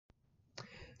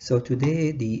So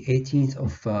today, the 18th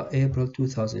of April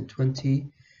 2020,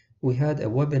 we had a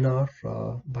webinar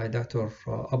by Dr.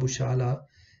 Abu Shala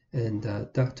and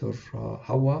Dr.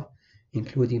 Hawa,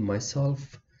 including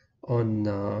myself, on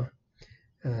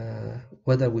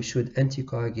whether we should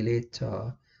anticoagulate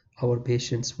our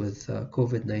patients with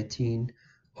COVID-19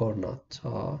 or not.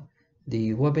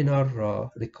 The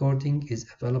webinar recording is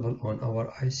available on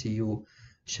our ICU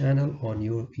channel on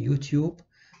YouTube,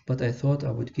 but I thought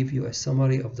I would give you a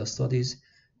summary of the studies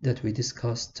that we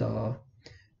discussed on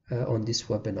this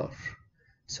webinar.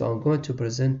 So I'm going to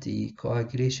present the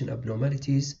coagulation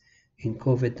abnormalities in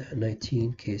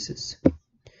COVID-19 cases.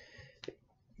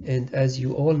 And as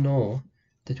you all know,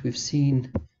 that we've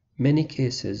seen many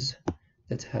cases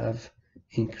that have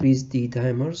increased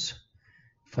D-dimers.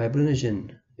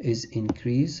 Fibrinogen is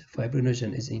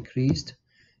increased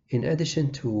in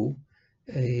addition to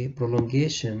a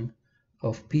prolongation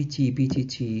of PT,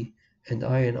 BTT, and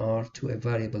INR to a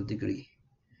variable degree.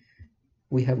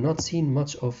 We have not seen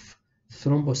much of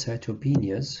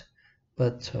thrombocytopenias,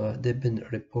 but they've been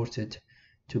reported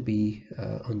to be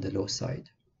on the low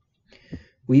side.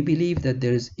 We believe that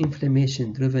there is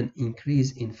inflammation-driven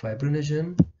increase in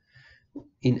fibrinogen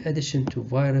in addition to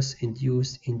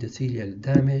virus-induced endothelial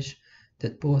damage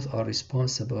that both are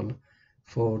responsible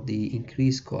for the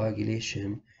increased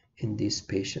coagulation in these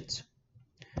patients.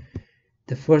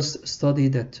 The first study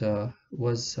that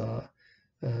was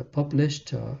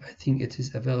published, I think it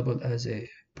is available as a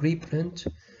preprint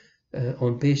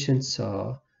on patients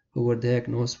who were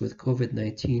diagnosed with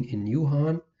COVID-19 in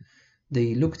Wuhan.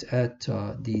 They looked at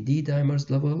the D-dimers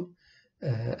level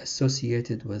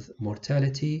associated with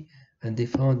mortality, and they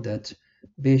found that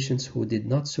patients who did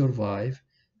not survive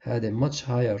had a much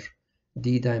higher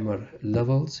D-dimer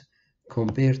levels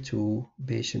compared to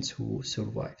patients who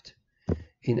survived.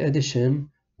 In addition,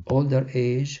 older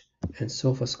age and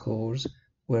SOFA scores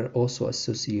were also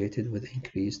associated with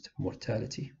increased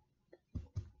mortality.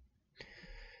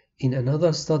 In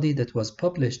another study that was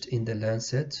published in The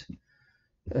Lancet,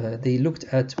 they looked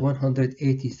at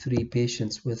 183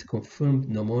 patients with confirmed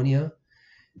pneumonia.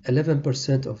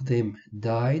 11% of them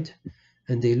died,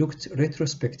 and they looked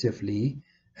retrospectively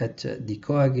at the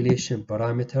coagulation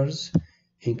parameters,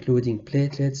 including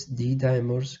platelets,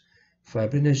 D-dimers,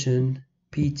 fibrinogen,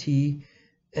 PT,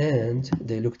 and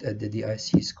they looked at the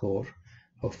DIC score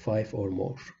of 5 or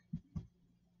more.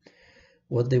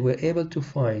 What they were able to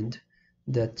find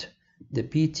that the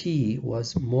PT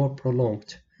was more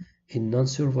prolonged in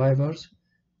non-survivors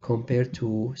compared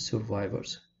to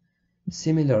survivors.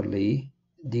 Similarly,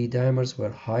 D-dimers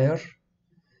were higher,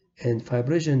 and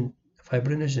fibrinogen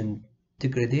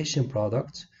degradation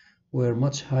products were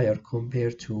much higher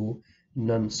compared to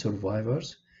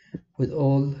non-survivors. With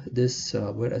all this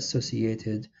were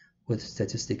associated with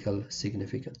statistical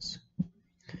significance.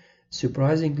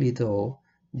 Surprisingly though,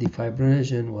 the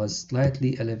fibrinogen was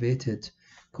slightly elevated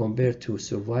compared to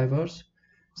survivors,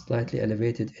 slightly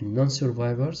elevated in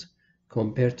non-survivors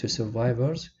compared to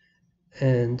survivors,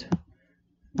 and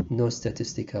no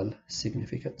statistical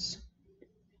significance.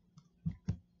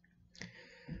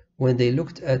 When they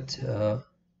looked at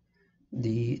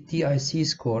the DIC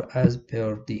score as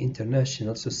per the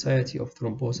International Society of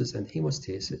Thrombosis and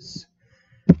Hemostasis,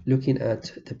 looking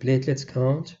at the platelets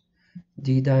count,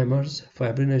 D-dimers,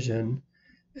 fibrinogen,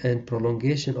 and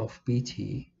prolongation of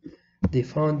PT, they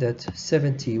found that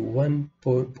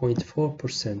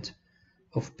 71.4%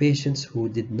 of patients who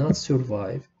did not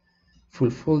survive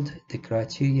fulfilled the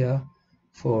criteria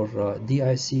for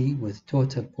DIC with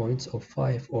total points of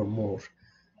 5 or more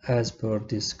as per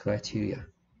this criteria.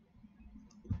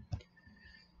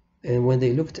 And when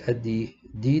they looked at the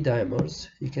D-dimers,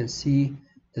 you can see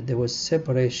that there was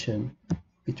separation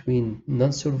between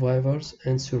non-survivors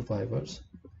and survivors.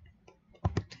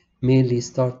 Mainly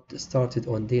started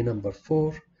on day number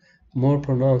 4, more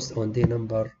pronounced on day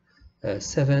number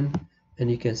 7, and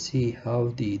you can see how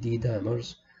the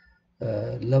D-dimers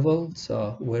levels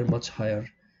were much higher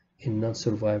in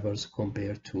non-survivors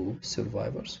compared to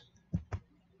survivors.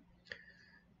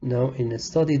 Now, in a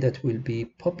study that will be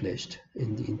published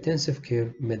in the intensive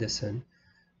care medicine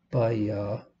by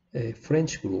a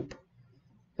French group,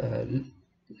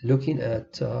 looking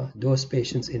at those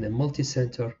patients in a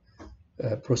multi-center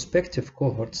prospective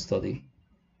cohort study,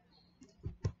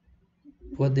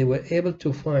 what they were able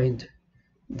to find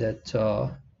that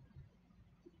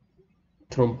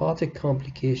thrombotic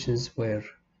complications were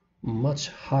much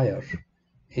higher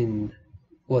in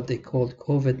what they called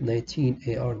COVID-19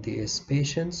 ARDS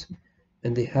patients,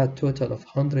 and they had a total of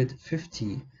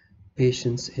 150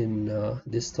 patients in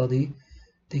this study.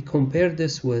 They compared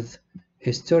this with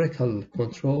historical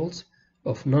controls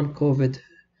of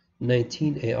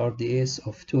non-COVID-19 ARDS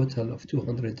of total of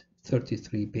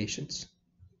 233 patients.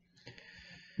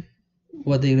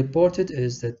 What they reported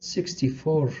is that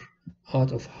 64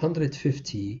 out of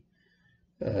 150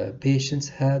 patients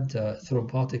had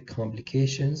thrombotic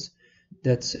complications.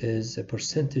 That is a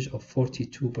percentage of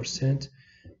 42%.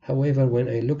 However, when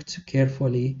I looked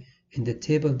carefully in the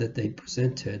table that they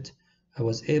presented, I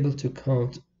was able to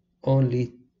count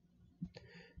only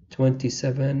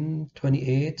 27,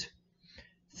 28,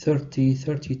 30,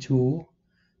 32,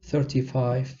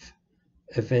 35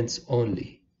 events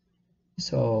only.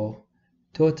 So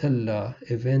total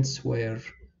events were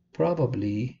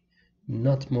probably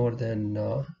not more than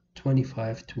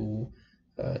 25 to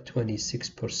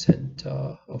 26%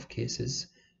 of cases.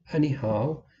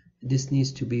 Anyhow, this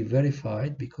needs to be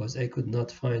verified because I could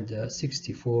not find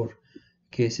 64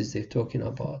 cases they're talking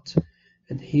about.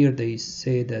 And here they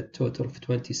say that total of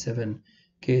 27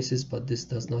 cases, but this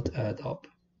does not add up.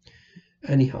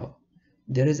 Anyhow,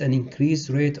 there is an increased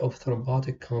rate of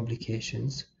thrombotic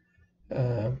complications,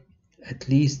 at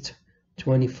least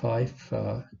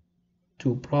 25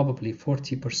 to probably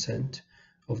 40%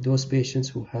 of those patients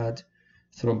who had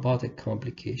thrombotic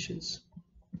complications.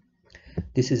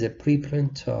 This is a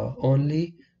preprint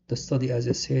only. The study, as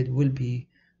I said, will be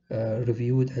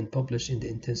reviewed and published in the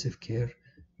intensive care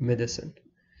medicine.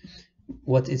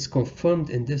 What is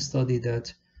confirmed in this study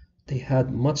that they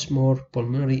had much more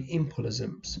pulmonary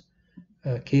embolisms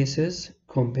cases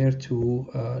compared to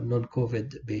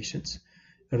non-COVID patients,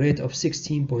 a rate of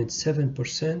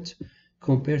 16.7%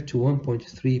 compared to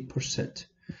 1.3%.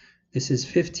 This is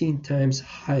 15 times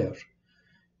higher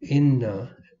in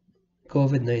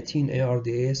COVID-19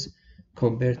 ARDS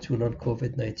compared to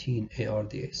non-COVID-19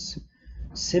 ARDS.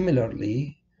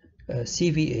 Similarly,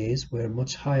 CVAs were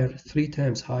much higher, 3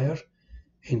 times higher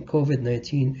in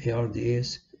COVID-19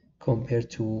 ARDS compared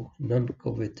to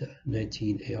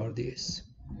non-COVID-19 ARDS.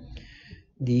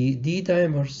 The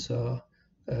D-dimers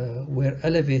were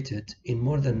elevated in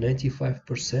more than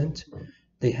 95%.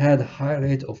 They had a high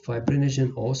rate of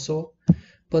fibrinogen also,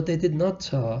 but they did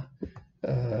not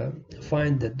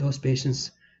find that those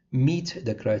patients meet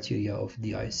the criteria of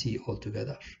DIC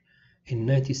altogether in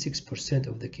 96%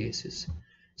 of the cases.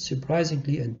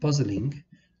 Surprisingly and puzzling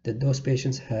that those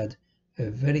patients had a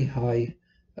very high,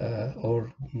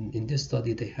 or in this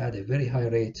study they had a very high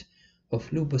rate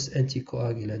of lupus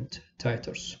anticoagulant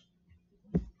titers.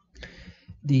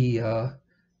 The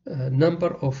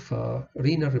number of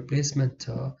renal replacement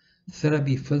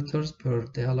therapy filters per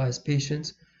dialyzed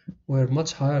patients were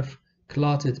much higher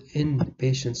clotted in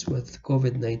patients with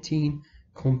COVID-19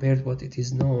 compared to what it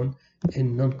is known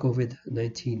in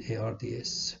non-COVID-19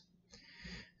 ARDS.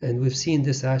 And we've seen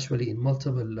this actually in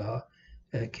multiple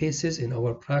cases in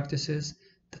our practices,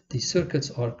 that the circuits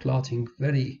are clotting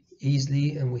very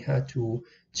easily, and we had to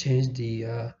change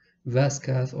the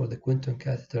VASCATH or the Quinton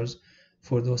catheters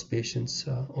for those patients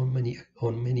on many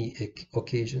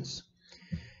occasions.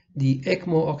 The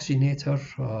ECMO oxygenator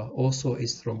also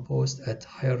is thrombosed at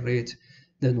higher rate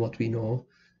than what we know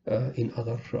in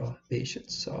other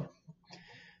patients.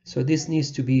 So this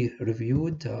needs to be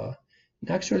reviewed.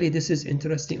 Actually, this is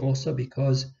interesting also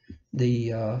because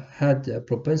they had a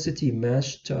propensity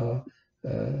matched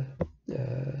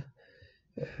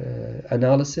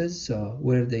analysis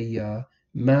where they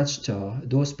matched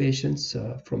those patients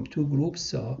from two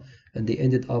groups, and they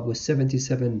ended up with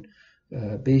 77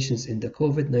 patients in the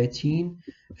COVID-19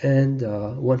 and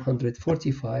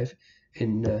 145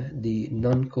 in the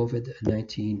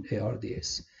non-COVID-19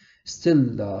 ARDS.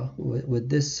 Still, with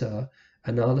this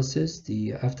analysis,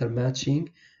 after matching,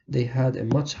 they had a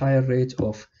much higher rate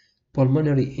of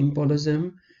pulmonary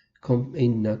embolism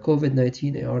in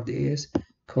COVID-19 ARDS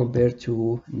compared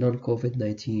to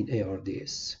non-COVID-19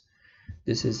 ARDS.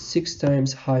 This is 6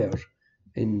 times higher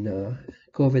in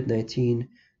COVID-19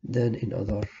 than in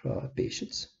other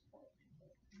patients.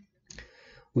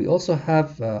 We also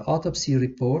have autopsy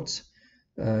reports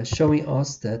showing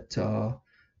us that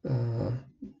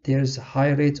there's a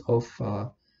high rate of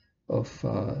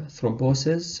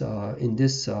thrombosis in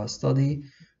this study.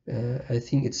 I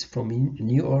think it's from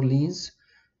New Orleans.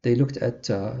 They looked at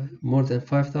more than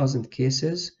 5,000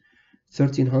 cases,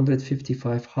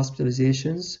 1,355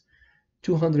 hospitalizations,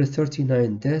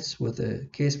 239 deaths with a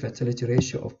case fatality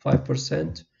ratio of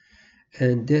 5%,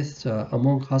 and death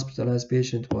among hospitalized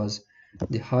patients was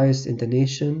the highest in the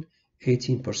nation,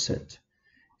 18%.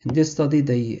 In this study,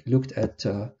 they looked at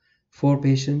 4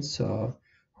 patients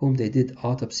whom they did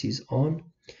autopsies on.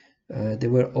 They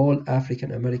were all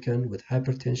African American with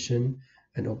hypertension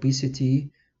and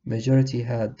obesity. Majority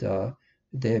had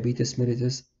diabetes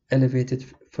mellitus elevated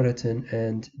ferritin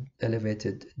and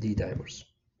elevated D-dimers.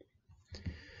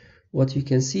 What you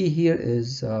can see here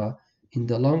is in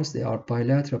the lungs there are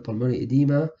bilateral pulmonary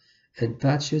edema and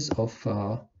patches of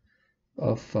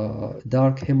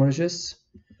dark hemorrhages.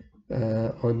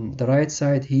 On the right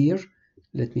side here,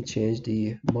 let me change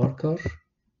the marker.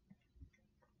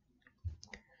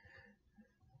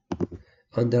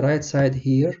 On the right side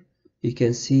here, you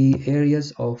can see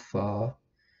areas of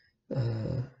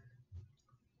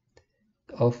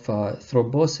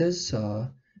thrombosis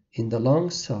in the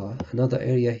lungs, another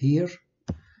area here,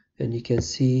 and you can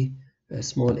see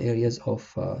small areas of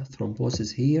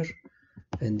thrombosis here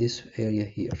and this area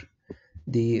here.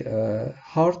 The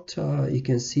heart, you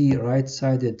can see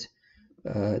right-sided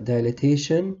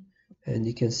dilatation, and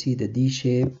you can see the D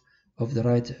shape of the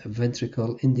right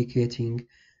ventricle indicating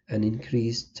an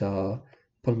increased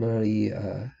pulmonary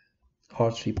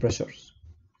artery pressures.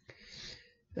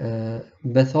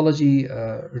 Pathology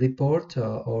report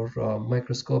or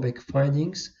microscopic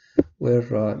findings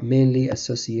were mainly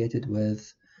associated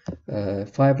with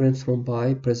fibrin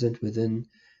thrombi present within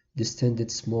distended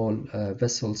small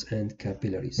vessels and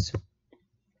capillaries.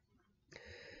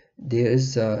 There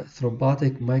is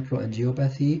thrombotic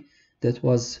microangiopathy that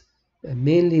was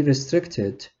mainly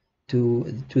restricted to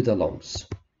the lungs.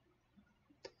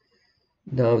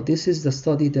 Now, this is the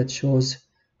study that shows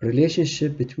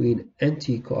relationship between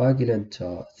anticoagulant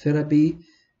therapy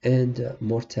and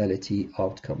mortality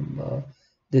outcome.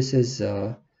 This is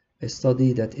a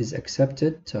study that is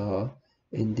accepted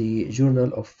in the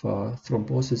Journal of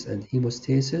Thrombosis and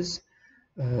Hemostasis,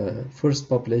 first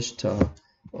published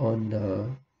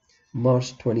on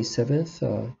March 27th,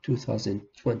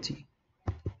 2020.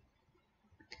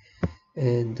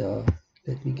 And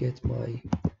let me get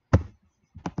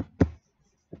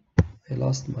I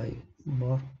lost my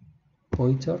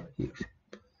pointer here.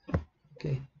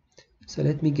 Okay, so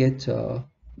let me get the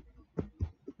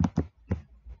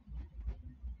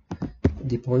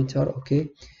pointer. Okay,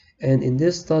 and in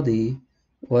this study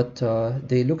what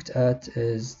they looked at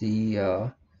is the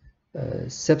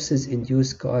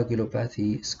sepsis-induced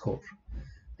coagulopathy score,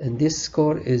 and this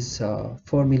score is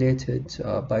formulated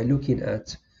by looking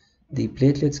at the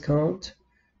platelets count,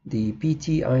 the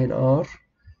PT-INR,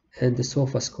 and the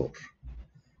SOFA score.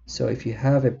 So if you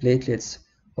have a platelets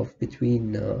of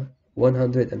between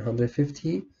 100 and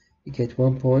 150, you get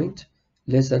 1 point,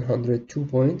 less than 100, 2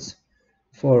 points.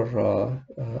 For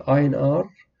INR,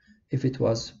 if it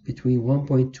was between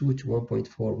 1.2 to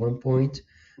 1.4, 1 point,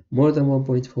 more than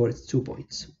 1.4, it's 2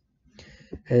 points.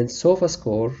 And SOFA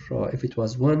score, if it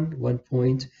was 1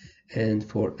 point, and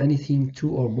for anything 2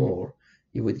 or more,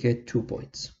 you would get 2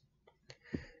 points.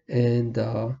 And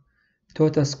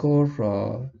total score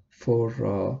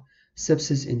for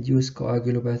sepsis-induced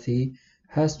coagulopathy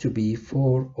has to be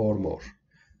 4 or more,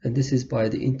 and this is by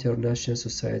the International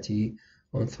Society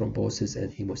on Thrombosis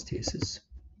and Hemostasis.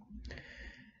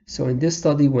 So in this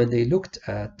study, when they looked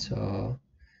at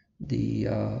the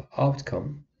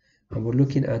outcome, and we're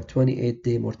looking at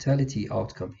 28-day mortality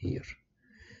outcome here,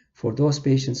 for those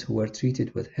patients who were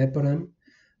treated with heparin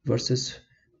versus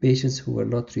patients who were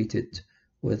not treated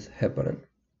with heparin,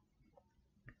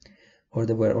 or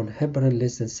they were on heparin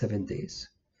less than 7 days.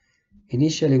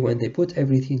 Initially, when they put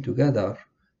everything together,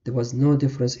 there was no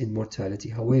difference in mortality.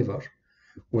 However,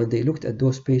 when they looked at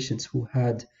those patients who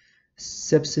had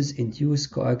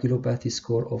sepsis-induced coagulopathy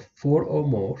score of 4 or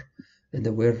more, and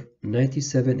there were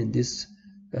 97 in this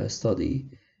study,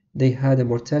 they had a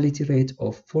mortality rate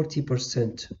of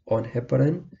 40% on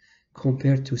heparin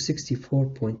compared to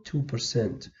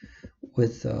 64.2%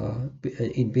 with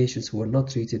in patients who were not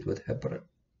treated with heparin.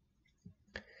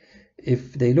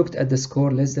 If they looked at the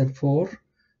score less than 4,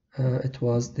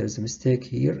 there's a mistake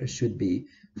here. It should be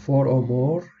 4 or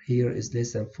more. Here is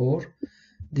less than 4.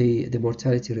 The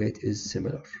mortality rate is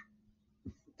similar.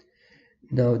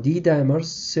 Now, D-dimers,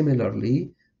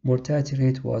 similarly, mortality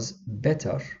rate was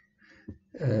better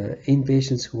in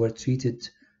patients who were treated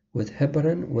with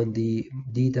heparin when the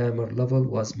D-dimer level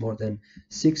was more than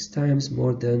 6 times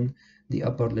more than the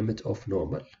upper limit of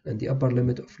normal, and the upper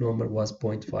limit of normal was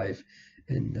 0.5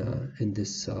 in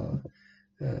this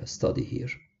study here.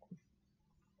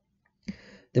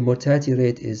 The mortality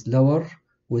rate is lower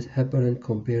with heparin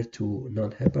compared to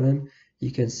non-heparin.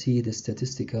 You can see the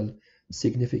statistical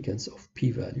significance of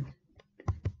p-value.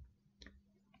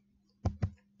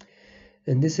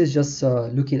 And this is just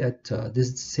looking at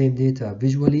this same data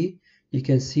visually. You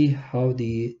can see how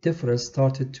the difference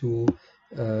started to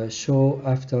show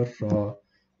after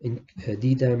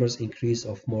D-dimers increase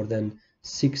of more than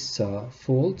 6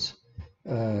 folds.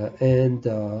 and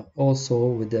also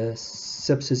with the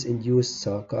sepsis-induced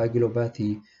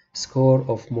coagulopathy score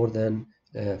of more than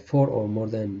 4 or more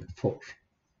than 4.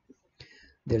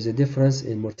 There's a difference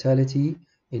in mortality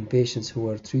in patients who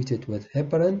were treated with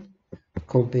heparin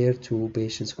compared to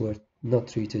patients who were not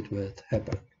treated with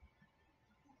heparin.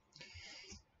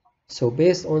 So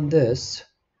based on this,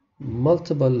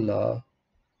 multiple,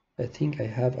 I think I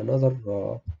have another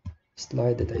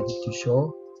slide that I need to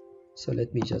show. So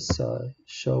let me just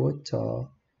show it,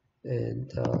 and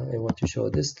I want to show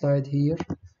this slide here.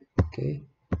 Okay,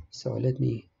 so let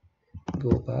me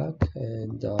go back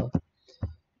and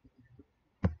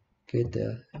get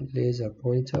the laser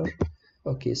pointer.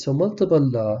 Okay, so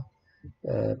multiple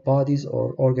bodies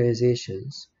or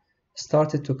organizations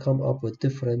started to come up with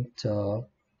different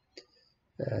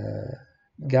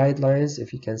guidelines,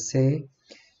 if you can say,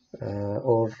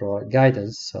 or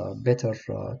guidance, better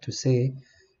to say,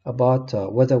 about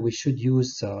whether we should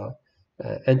use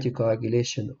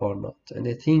anticoagulation or not. And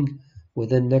I think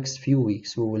within the next few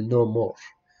weeks we will know more.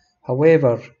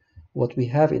 However, what we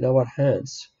have in our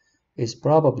hands is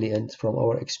probably, and from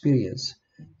our experience,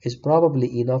 is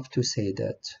probably enough to say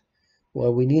that,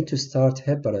 well, we need to start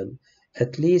heparin,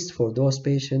 at least for those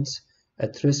patients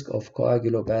at risk of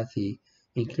coagulopathy,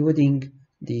 including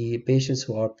the patients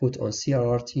who are put on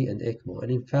CRRT and ECMO.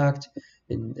 And in fact,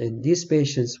 in these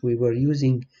patients, we were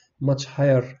using much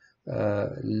higher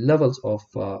levels of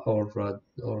or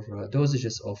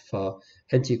dosages of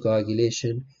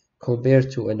anticoagulation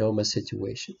compared to a normal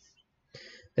situation.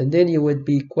 And then you would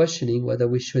be questioning whether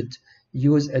we should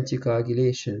use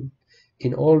anticoagulation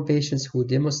in all patients who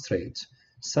demonstrate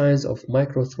signs of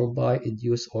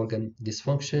microthrombi-induced organ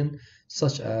dysfunction,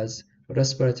 such as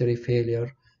respiratory failure,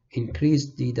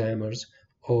 increased D-dimers,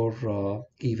 or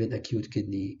even acute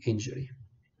kidney injury.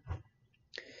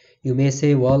 You may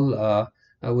say, well,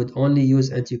 I would only use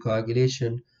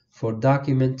anticoagulation for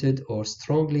documented or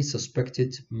strongly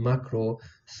suspected macro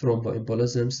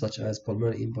thromboembolism, such as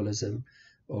pulmonary embolism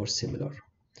or similar.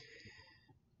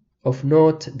 Of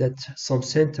note that some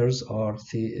centers are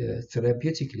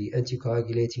therapeutically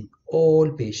anticoagulating all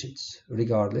patients,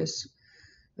 regardless,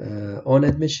 on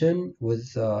admission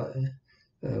with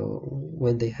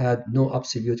when they had no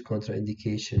absolute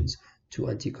contraindications to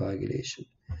anticoagulation.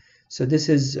 So this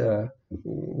is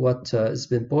what has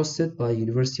been posted by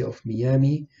University of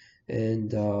Miami,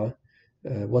 and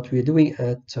what we're doing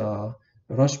at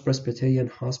Rush Presbyterian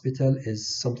Hospital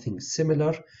is something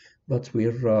similar, but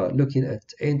we're looking at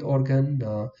end organ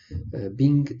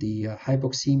being the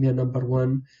hypoxemia number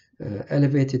one,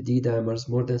 elevated D-dimers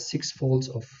more than 6 folds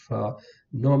of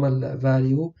normal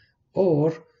value,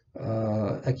 or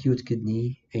acute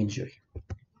kidney injury.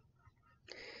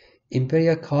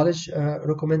 Imperial College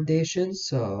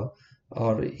recommendations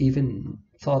are even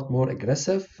thought more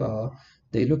aggressive.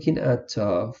 They're looking at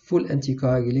full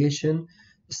anticoagulation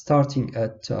starting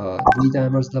at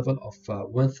D-dimers level of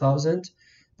 1000,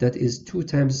 that is 2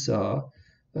 times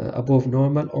above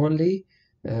normal only,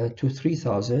 to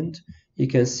 3000. You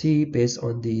can see based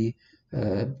on the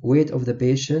weight of the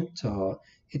patient,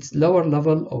 it's lower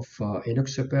level of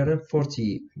enoxaparin,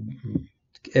 40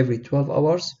 every 12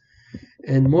 hours,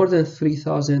 and more than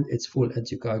 3000, it's full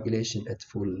anticoagulation at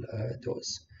full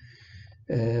dose.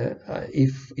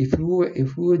 If we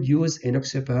would use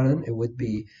enoxaparin, it would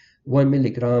be 1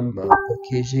 milligram per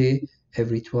kg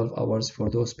every 12 hours for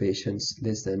those patients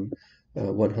less than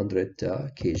 100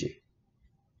 kg.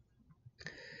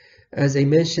 As I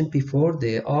mentioned before,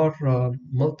 there are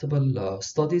multiple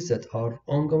studies that are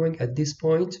ongoing at this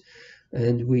point,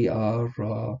 and we are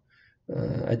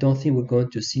I don't think we're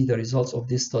going to see the results of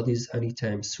these studies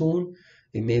anytime soon.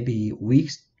 It may be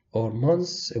weeks or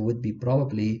months. It would be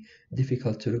probably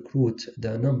difficult to recruit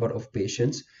the number of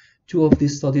patients. 2 of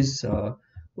these studies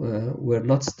were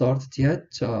not started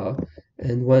yet,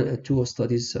 and 2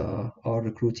 studies are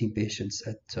recruiting patients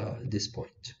at this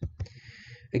point.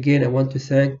 Again, I want to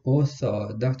thank both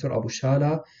Dr. Abu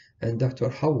Shala and Dr.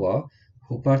 Hawa,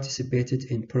 who participated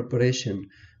in preparation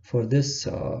for this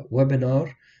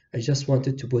webinar. I just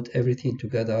wanted to put everything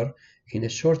together in a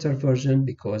shorter version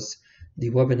because the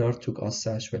webinar took us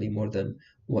actually more than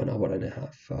 1 hour and a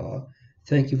half.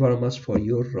 Thank you very much for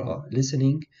your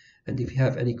listening, and if you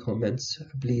have any comments,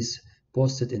 please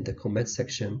post it in the comment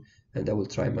section and I will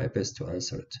try my best to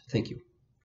answer it. Thank you.